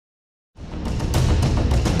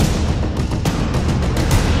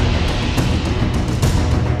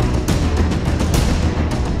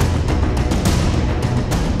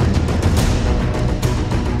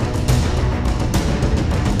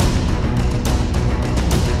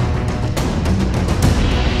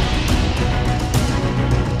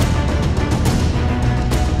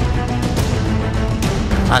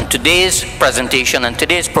And today's presentation and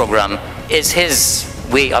today's program is his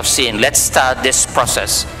way of saying, let's start this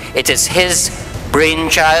process. It is his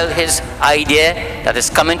brainchild, his idea that is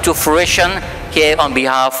coming to fruition here on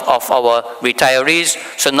behalf of our retirees.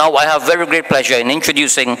 So now I have very great pleasure in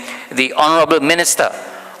introducing the Honorable Minister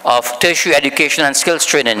of Tertiary Education and Skills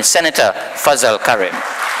Training, Senator Fazal Karim.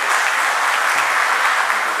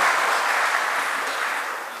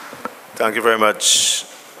 Thank you very much,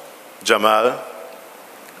 Jamal.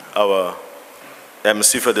 Our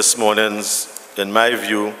MC for this morning's, in my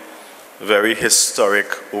view, very historic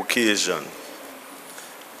occasion.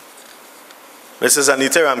 Mrs.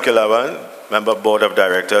 Anita Ramkilawan, Member of Board of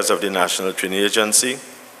Directors of the National Training Agency,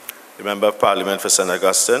 the Member of Parliament for St.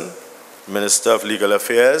 Augustine, Minister of Legal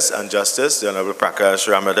Affairs and Justice, the Honorable Prakash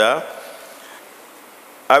Ramada.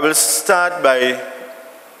 I will start by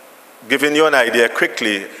giving you an idea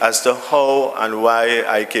quickly as to how and why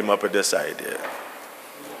I came up with this idea.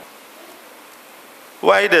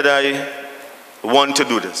 Why did I want to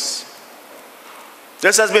do this?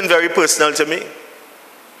 This has been very personal to me.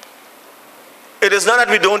 It is not that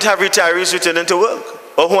we don't have retirees returning to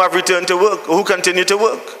work, or who have returned to work, or who continue to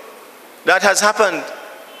work. That has happened.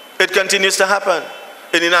 It continues to happen.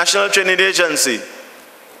 In the National Training Agency,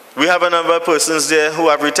 we have a number of persons there who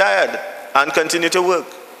have retired and continue to work.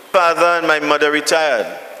 Father and my mother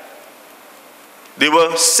retired. They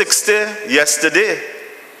were 60 yesterday,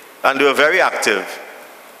 and they were very active.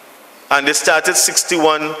 And they started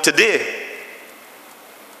 61 today.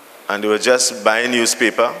 And they were just buying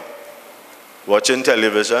newspaper, watching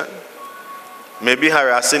television, maybe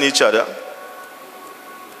harassing each other,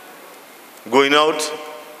 going out.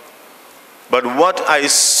 But what I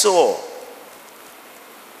saw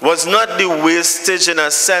was not the wastage in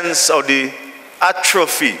a sense of the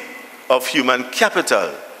atrophy of human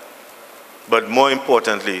capital, but more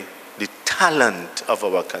importantly, the talent of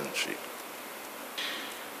our country.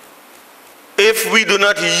 If we do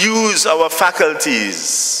not use our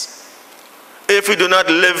faculties, if we do not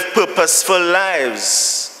live purposeful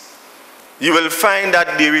lives, you will find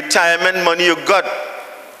that the retirement money you got,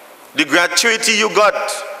 the gratuity you got,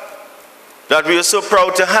 that we are so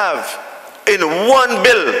proud to have, in one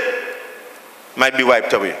bill, might be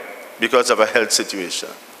wiped away because of a health situation.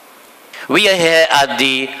 We are here at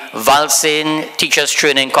the Valsain Teachers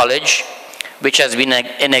Training College, which has been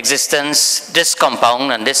in existence. This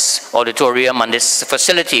compound and this auditorium and this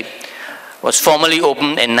facility was formally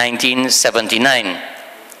opened in 1979.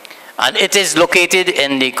 And it is located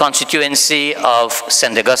in the constituency of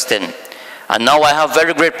St. Agustine. And now I have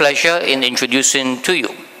very great pleasure in introducing to you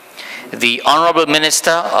the Honorable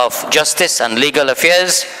Minister of Justice and Legal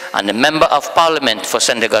Affairs and the Member of Parliament for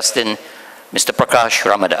St. Augustine, Mr. Prakash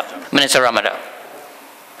Ramada. Minister Ramada.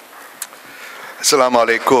 Assalamu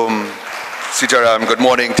alaikum, Sitaram. Good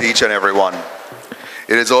morning to each and every one.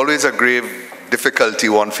 It is always a grave difficulty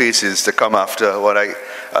one faces to come after what I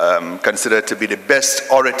consider to be the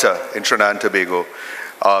best orator in Trinidad and Tobago,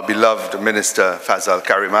 our beloved Minister Fazal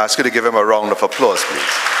Karim. I ask you to give him a round of applause, please.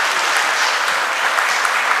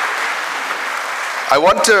 I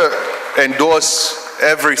want to endorse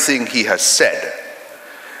everything he has said,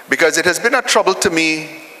 because it has been a trouble to me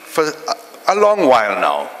for a long while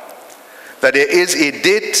now that there is a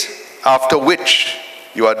date after which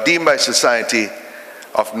you are deemed by society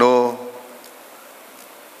of no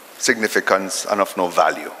significance and of no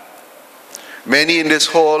value. Many in this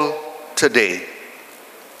hall today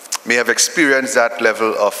may have experienced that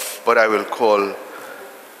level of what I will call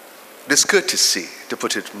discourtesy, to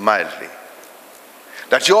put it mildly.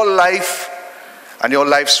 That your life and your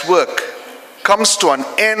life's work comes to an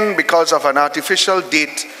end because of an artificial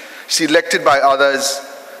date selected by others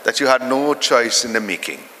that you had no choice in the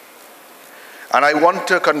making. And I want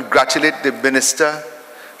to congratulate the minister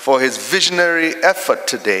for his visionary effort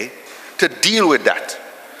today to deal with that.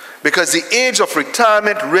 Because the age of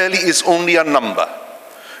retirement really is only a number.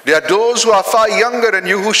 There are those who are far younger than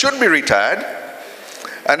you who should be retired,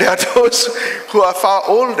 and there are those who are far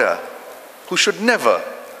older who should never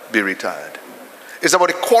be retired. It's about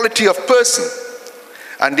the quality of person.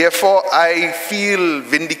 And therefore, I feel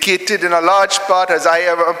vindicated in a large part as I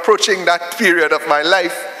am approaching that period of my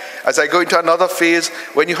life, as I go into another phase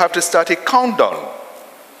when you have to start a countdown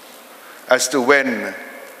as to when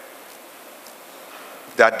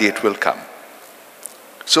that date will come.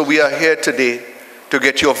 So we are here today to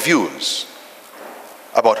get your views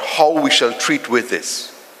about how we shall treat with this.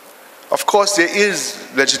 Of course, there is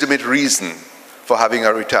legitimate reason for having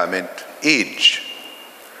a retirement age.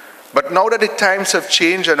 But now that the times have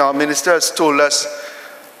changed and our minister has told us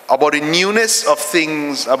about the newness of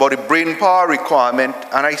things, about the brain power requirement,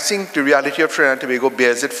 and I think the reality of Trinidad and Tobago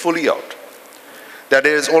bears it fully out. That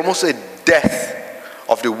there is almost a death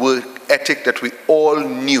of the work ethic that we all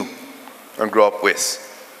knew and grew up with.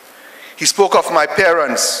 He spoke of my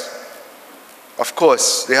parents. Of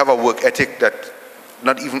course, they have a work ethic that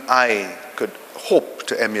not even I could hope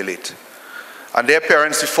to emulate. And their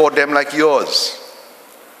parents before them like yours.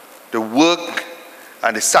 The work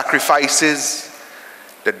and the sacrifices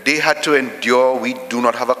that they had to endure, we do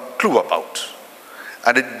not have a clue about.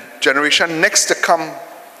 And the generation next to come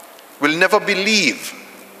will never believe,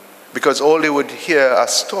 because all they would hear are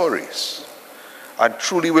stories, and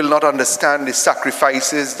truly will not understand the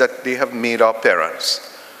sacrifices that they have made our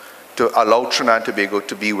parents to allow Trinidad and Tobago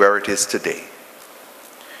to be where it is today.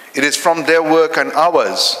 It is from their work and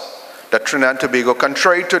ours that Trinidad and Tobago,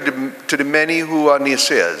 contrary to the many who are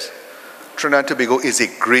naysayers, Trinidad and Tobago is a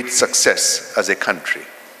great success as a country.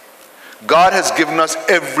 God has given us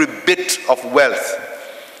every bit of wealth.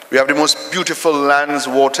 We have the most beautiful lands,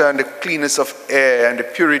 water, and the cleanness of air, and the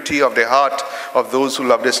purity of the heart of those who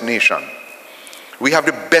love this nation. We have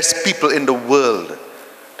the best people in the world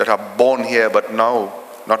that are born here, but now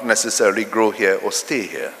not necessarily grow here or stay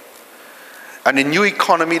here. And the new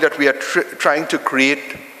economy that we are trying to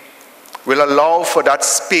create will allow for that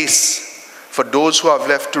space for those who have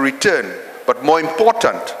left to return. But more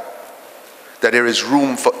important, that there is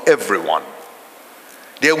room for everyone.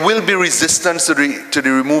 There will be resistance to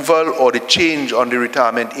the removal or the change on the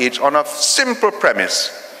retirement age on a simple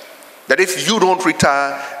premise that if you don't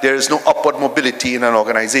retire, there is no upward mobility in an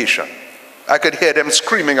organization. I could hear them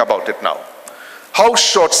screaming about it now. How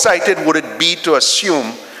short-sighted would it be to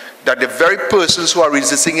assume that the very persons who are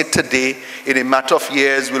resisting it today, in a matter of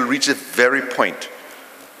years, will reach a very point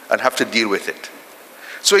and have to deal with it?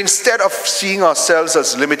 So instead of seeing ourselves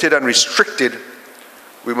as limited and restricted,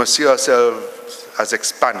 we must see ourselves as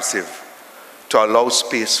expansive to allow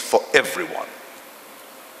space for everyone,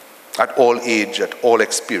 at all age, at all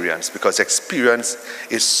experience, because experience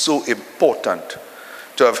is so important.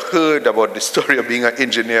 To have heard about the story of being an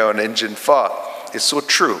engineer on engine far is so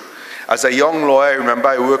true. As a young lawyer, I remember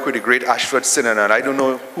I worked with the great Ashford Sinnan, and I don't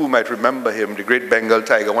know who might remember him, the great Bengal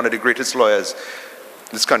Tiger, one of the greatest lawyers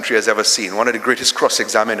this country has ever seen, one of the greatest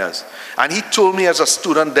cross-examiners. And he told me as a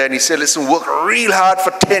student then, he said, listen, work real hard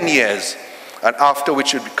for 10 years, and after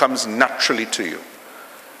which it becomes naturally to you.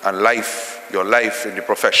 And life, your life in the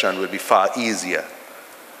profession will be far easier.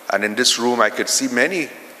 And in this room, I could see many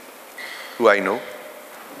who I know,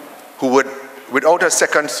 who would, without a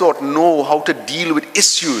second thought, know how to deal with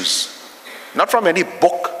issues, not from any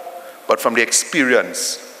book, but from the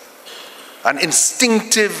experience. An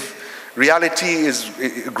instinctive reality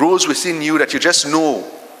it grows within you that you just know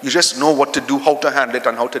what to do, how to handle it,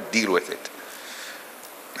 and how to deal with it.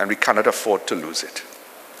 And we cannot afford to lose it.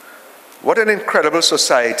 What an incredible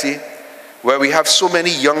society where we have so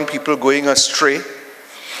many young people going astray.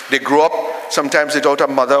 They grow up sometimes without a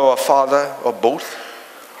mother or a father or both,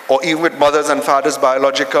 or even with mothers and fathers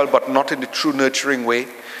biological, but not in the true nurturing way.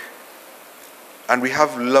 And we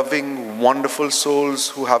have loving, wonderful souls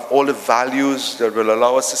who have all the values that will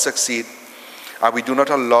allow us to succeed. And we do not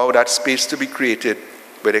allow that space to be created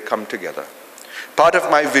where they come together. Part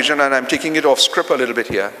of my vision, and I'm taking it off script a little bit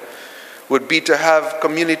here, would be to have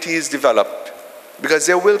communities developed. Because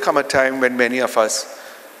there will come a time when many of us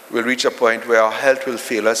will reach a point where our health will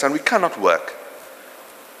fail us and we cannot work.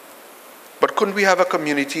 But couldn't we have a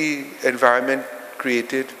community environment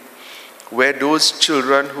created where those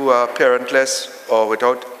children who are parentless or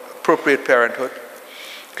without appropriate parenthood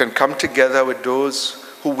can come together with those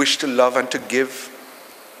who wish to love and to give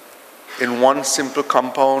in one simple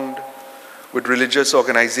compound, with religious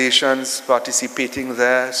organizations participating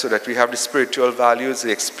there, so that we have the spiritual values,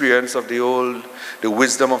 the experience of the old, the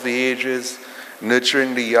wisdom of the ages,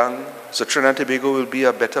 nurturing the young. So Trinidad and Tobago will be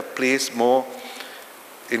a better place, more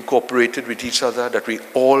incorporated with each other, that we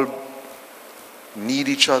all need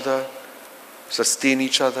each other, sustain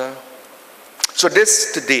each other. So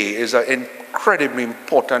this today is an incredibly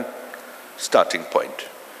important starting point.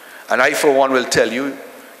 And I, for one, will tell you,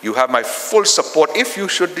 you have my full support if you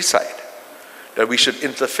should decide that we should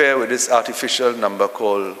interfere with this artificial number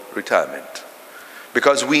called retirement.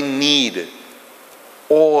 Because we need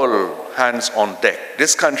all hands on deck.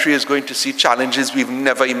 This country is going to see challenges we've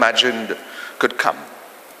never imagined could come.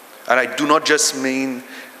 And I do not just mean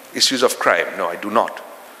issues of crime. No, I do not.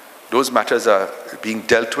 Those matters are being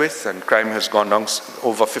dealt with, and crime has gone down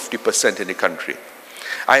over 50% in the country.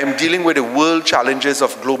 I am dealing with the world challenges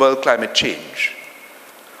of global climate change,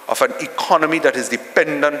 of an economy that is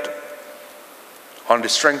dependent on the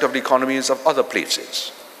strength of the economies of other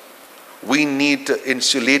places. We need to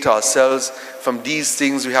insulate ourselves from these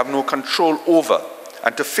things we have no control over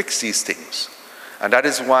and to fix these things. And that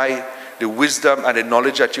is why the wisdom and the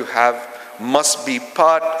knowledge that you have must be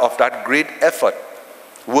part of that great effort,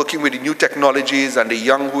 working with the new technologies and the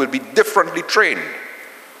young who will be differently trained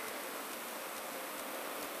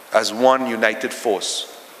as one united force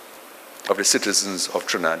of the citizens of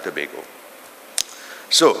Trinidad and Tobago.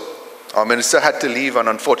 So, our minister had to leave, and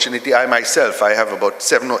unfortunately I myself, I have about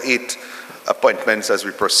 7 or 8 appointments as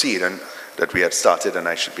we proceed, and that we had started, and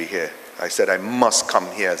I should be here. I said I must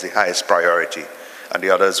come here as the highest priority, and the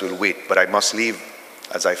others will wait, but I must leave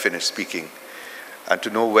as I finish speaking, and to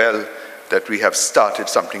know well that we have started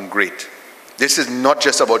something great. This is not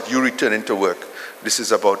just about you returning to work. This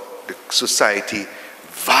is about the society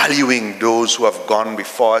valuing those who have gone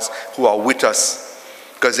before us, who are with us,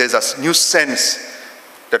 because there's a new sense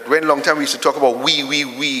that when long time we used to talk about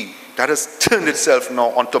we, that has turned itself now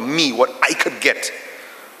onto me, what I could get,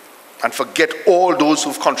 and forget all those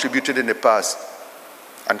who've contributed in the past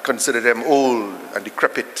and consider them old and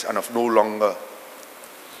decrepit and of no longer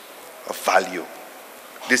of value.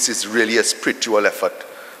 This is really a spiritual effort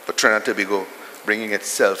for Trinidad and Tobago, bringing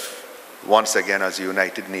itself once again as a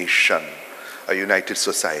united nation, a united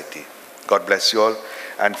society. God bless you all.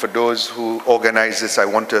 And for those who organize this, I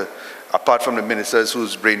want to, apart from the ministers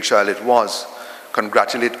whose brainchild it was,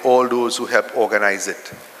 congratulate all those who helped organize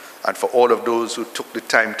it, and for all of those who took the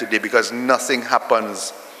time today, because nothing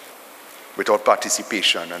happens without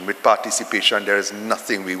participation, and with participation there is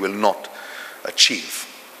nothing we will not achieve.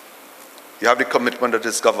 You have the commitment of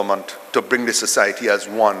this government to bring the society as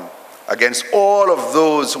one. Against all of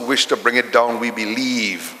those who wish to bring it down, we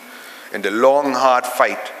believe in the long, hard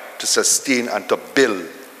fight to sustain and to build.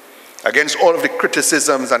 Against all of the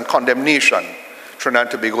criticisms and condemnation, Trinidad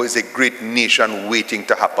and Tobago is a great nation waiting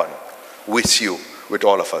to happen. With you, with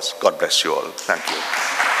all of us. God bless you all. Thank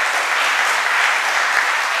you.